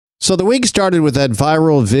So the week started with that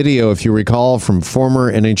viral video, if you recall, from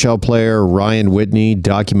former NHL player Ryan Whitney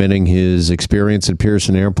documenting his experience at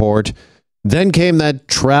Pearson Airport. Then came that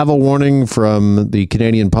travel warning from the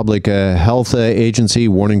Canadian Public Health Agency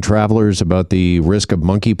warning travelers about the risk of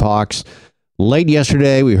monkeypox. Late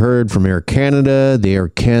yesterday, we heard from Air Canada. They are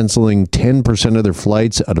canceling 10% of their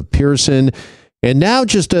flights out of Pearson. And now,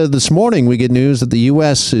 just this morning, we get news that the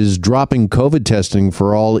U.S. is dropping COVID testing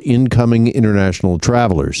for all incoming international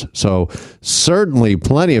travelers. So certainly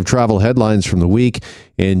plenty of travel headlines from the week.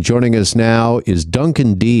 And joining us now is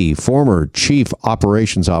Duncan Dee, former Chief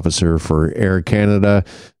Operations Officer for Air Canada.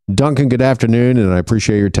 Duncan, good afternoon, and I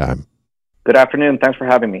appreciate your time. Good afternoon. Thanks for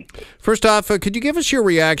having me. First off, could you give us your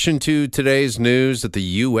reaction to today's news that the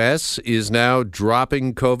U.S. is now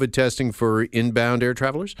dropping COVID testing for inbound air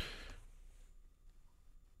travelers?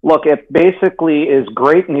 Look, it basically is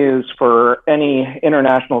great news for any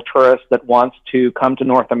international tourist that wants to come to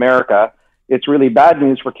North America. It's really bad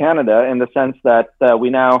news for Canada in the sense that we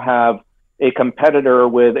now have a competitor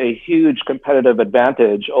with a huge competitive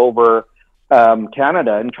advantage over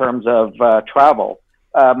Canada in terms of travel.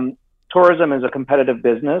 Tourism is a competitive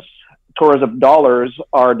business. Tourism dollars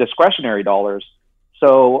are discretionary dollars.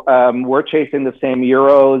 So we're chasing the same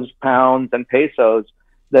euros, pounds, and pesos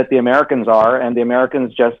that the Americans are, and the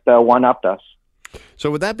Americans just one-upped us.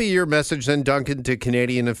 So would that be your message then, Duncan, to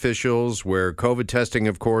Canadian officials where COVID testing,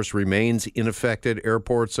 of course, remains in effect at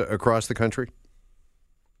airports across the country?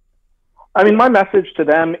 I mean, my message to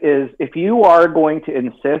them is if you are going to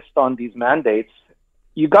insist on these mandates,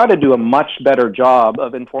 you got to do a much better job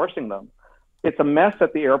of enforcing them. It's a mess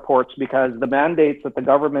at the airports because the mandates that the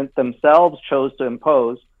government themselves chose to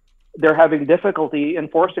impose, they're having difficulty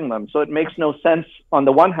enforcing them. So it makes no sense on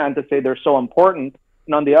the one hand to say they're so important,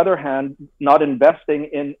 and on the other hand, not investing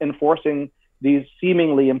in enforcing these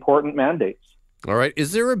seemingly important mandates. All right.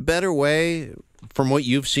 Is there a better way, from what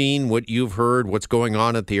you've seen, what you've heard, what's going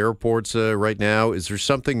on at the airports right now? Is there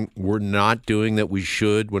something we're not doing that we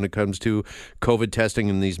should when it comes to COVID testing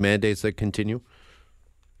and these mandates that continue?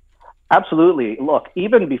 Absolutely. Look,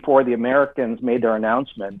 even before the Americans made their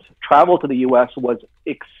announcement, travel to the U.S. was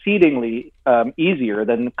exceedingly easier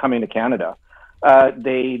than coming to Canada.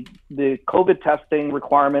 The COVID testing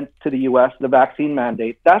requirement to the U.S., the vaccine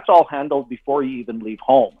mandate, that's all handled before you even leave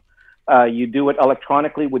home. You do it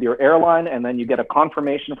electronically with your airline, and then you get a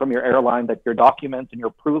confirmation from your airline that your documents and your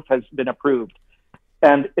proof has been approved.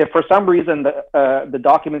 And if for some reason the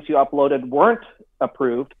documents you uploaded weren't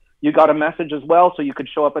approved, you got a message as well, so you could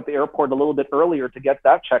show up at the airport a little bit earlier to get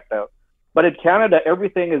that checked out. But in Canada,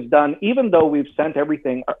 everything is done, even though we've sent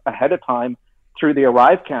everything ahead of time through the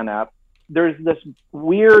ArriveCAN app, there's this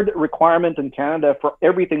weird requirement in Canada for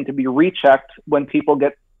everything to be rechecked when people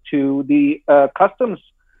get to the customs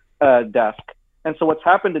desk. And so what's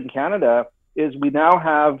happened in Canada is we now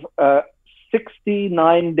have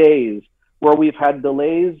 69 days where we've had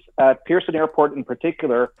delays at Pearson Airport in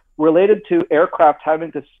particular, related to aircraft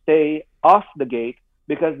having to stay off the gate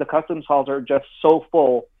because the customs halls are just so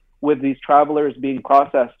full with these travelers being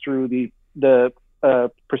processed through the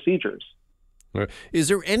procedures. Is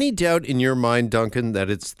there any doubt in your mind, Duncan,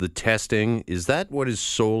 that it's the testing? Is that what is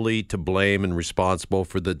solely to blame and responsible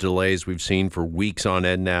for the delays we've seen for weeks on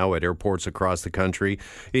end now at airports across the country?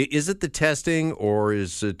 Is it the testing, or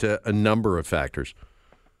is it a number of factors?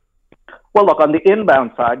 Well, look, on the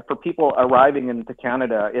inbound side, for people arriving into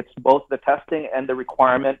Canada, it's both the testing and the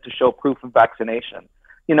requirement to show proof of vaccination.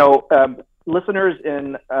 You know, listeners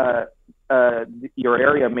in your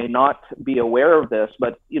area may not be aware of this,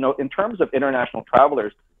 but, you know, in terms of international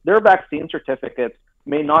travelers, their vaccine certificates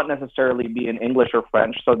may not necessarily be in English or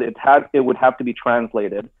French, so it would have to be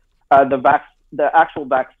translated. The actual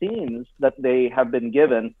vaccines that they have been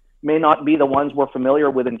given may not be the ones we're familiar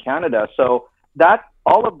with in Canada. So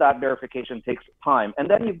all of that verification takes time. And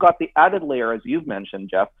then you've got the added layer, as you've mentioned,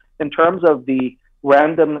 Jeff, in terms of the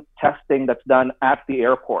random testing that's done at the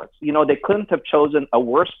airports. You know, they couldn't have chosen a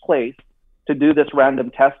worse place to do this random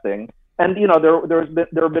testing. And, you know,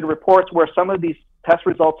 there have been reports where some of these test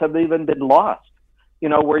results have even been lost, you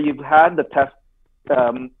know, where you've had the test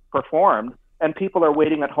performed and people are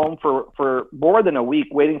waiting at home for more than a week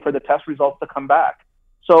waiting for the test results to come back.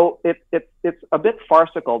 So it's a bit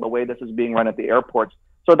farcical the way this is being run at the airports.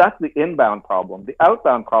 So that's the inbound problem. The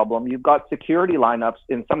outbound problem, you've got security lineups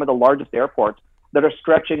in some of the largest airports that are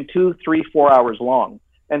stretching 2, 3, 4 hours long.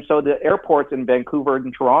 And so the airports in Vancouver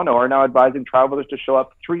and Toronto are now advising travelers to show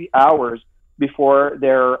up 3 hours before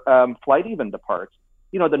their flight even departs.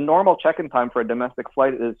 You know, the normal check-in time for a domestic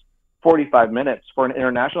flight is 45 minutes. For an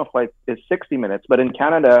international flight is 60 minutes. But in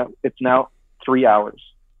Canada, it's now 3 hours.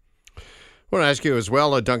 I want to ask you as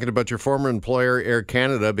well, Duncan, about your former employer, Air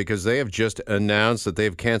Canada, because they have just announced that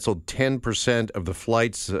they've canceled 10% of the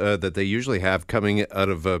flights that they usually have coming out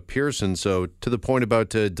of Pearson. So to the point about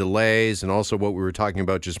delays and also what we were talking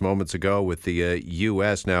about just moments ago with the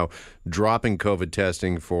U.S. now dropping COVID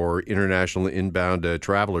testing for international inbound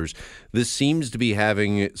travelers, this seems to be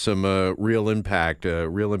having some real impact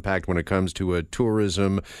when it comes to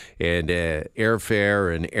tourism and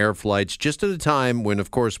airfare and air flights, just at a time when,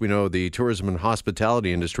 of course, we know the tourism and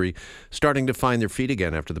hospitality industry starting to find their feet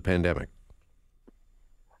again after the pandemic.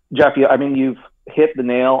 Jeff, I mean, you've hit the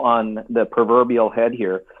nail on the proverbial head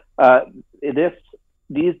here.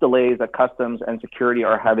 These delays at customs and security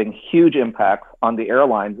are having huge impacts on the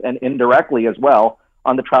airlines and indirectly as well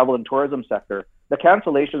on the travel and tourism sector. The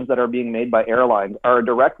cancellations that are being made by airlines are a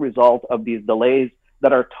direct result of these delays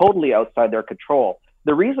that are totally outside their control.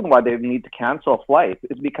 The reason why they need to cancel flights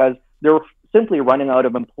is because they're simply running out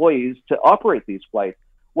of employees to operate these flights.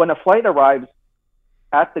 When a flight arrives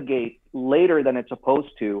at the gate later than it's supposed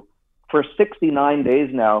to for 69 days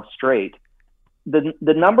now straight, the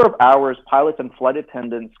number of hours pilots and flight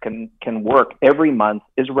attendants can work every month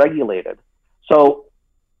is regulated. So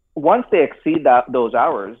once they exceed those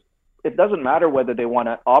hours, it doesn't matter whether they want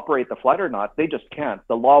to operate the flight or not. They just can't.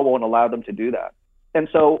 The law won't allow them to do that. And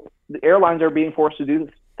so the airlines are being forced to do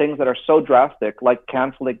things that are so drastic, like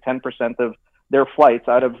canceling 10% of their flights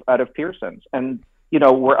out of Pearson's. And,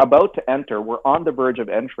 we're on the verge of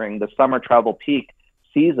entering the summer travel peak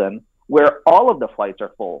season where all of the flights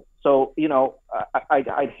are full. So,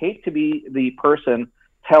 I'd hate to be the person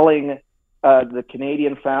telling the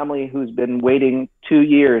Canadian family who's been waiting 2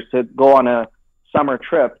 years to go on a summer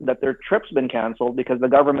trip that their trip's been canceled because the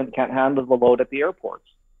government can't handle the load at the airports.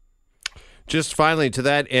 Just finally, to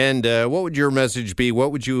that end, what would your message be?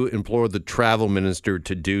 What would you implore the travel minister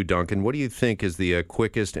to do, Duncan? What do you think is the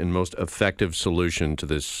quickest and most effective solution to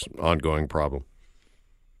this ongoing problem?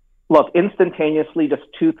 Look, instantaneously, just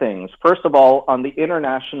two things. First of all, on the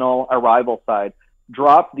international arrival side,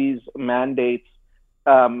 drop these mandates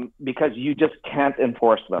because you just can't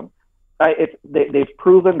enforce them. They've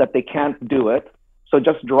proven that they can't do it, so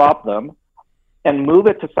just drop them and move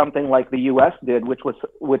it to something like the U.S. did, which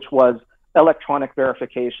was electronic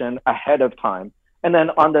verification ahead of time. And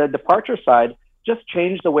then on the departure side, just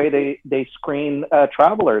change the way they screen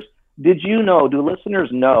travelers. Do listeners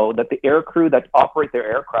know that the aircrew that operate their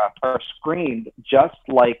aircraft are screened just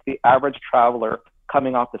like the average traveler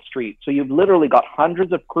coming off the street? So you've literally got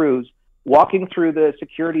hundreds of crews walking through the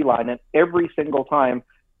security line, and every single time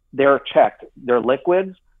they're checked, their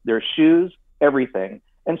liquids, their shoes, everything.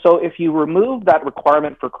 And so if you remove that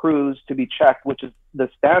requirement for crews to be checked, which is the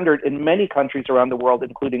standard in many countries around the world,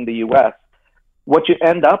 including the U.S., what you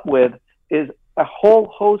end up with is a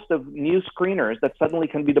whole host of new screeners that suddenly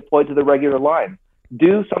can be deployed to the regular line.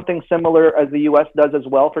 Do something similar as the U.S. does as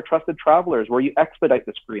well for trusted travelers, where you expedite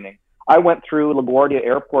the screening. I went through LaGuardia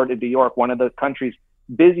Airport in New York, one of the country's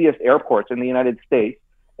busiest airports in the United States,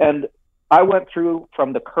 and I went through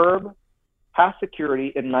from the curb past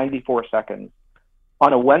security in 94 seconds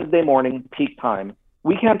on a Wednesday morning peak time.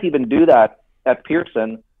 We can't even do that at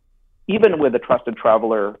Pearson, even with a trusted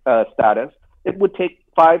traveler status. It would take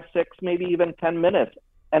 5, 6, maybe even 10 minutes.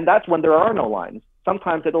 And that's when there are no lines.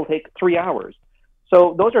 Sometimes it'll take 3 hours.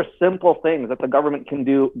 So those are simple things that the government can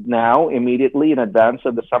do now, immediately in advance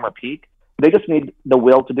of the summer peak. They just need the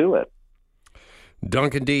will to do it.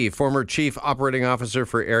 Duncan Dee, former Chief Operating Officer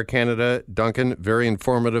for Air Canada. Duncan, very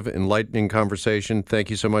informative, enlightening conversation.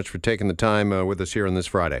 Thank you so much for taking the time with us here on this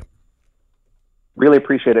Friday. Really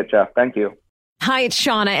appreciate it, Jeff. Thank you. Hi, it's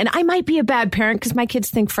Shauna, and I might be a bad parent because my kids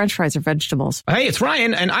think French fries are vegetables. Hey, it's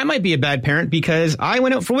Ryan, and I might be a bad parent because I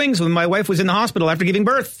went out for wings when my wife was in the hospital after giving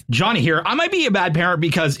birth. Johnny here. I might be a bad parent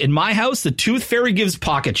because in my house, the tooth fairy gives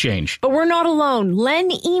pocket change. But we're not alone. Len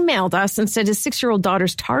emailed us and said his 6-year-old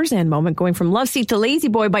daughter's Tarzan moment going from love seat to lazy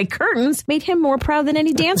boy by curtains made him more proud than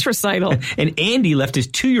any dance recital. And Andy left his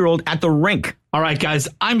 2-year-old at the rink. All right, guys,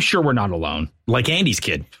 I'm sure we're not alone. Like Andy's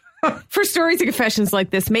kid. For stories and confessions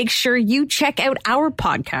like this, make sure you check out our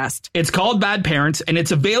podcast. It's called Bad Parents, and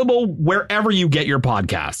it's available wherever you get your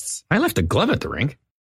podcasts. I left a glove at the rink.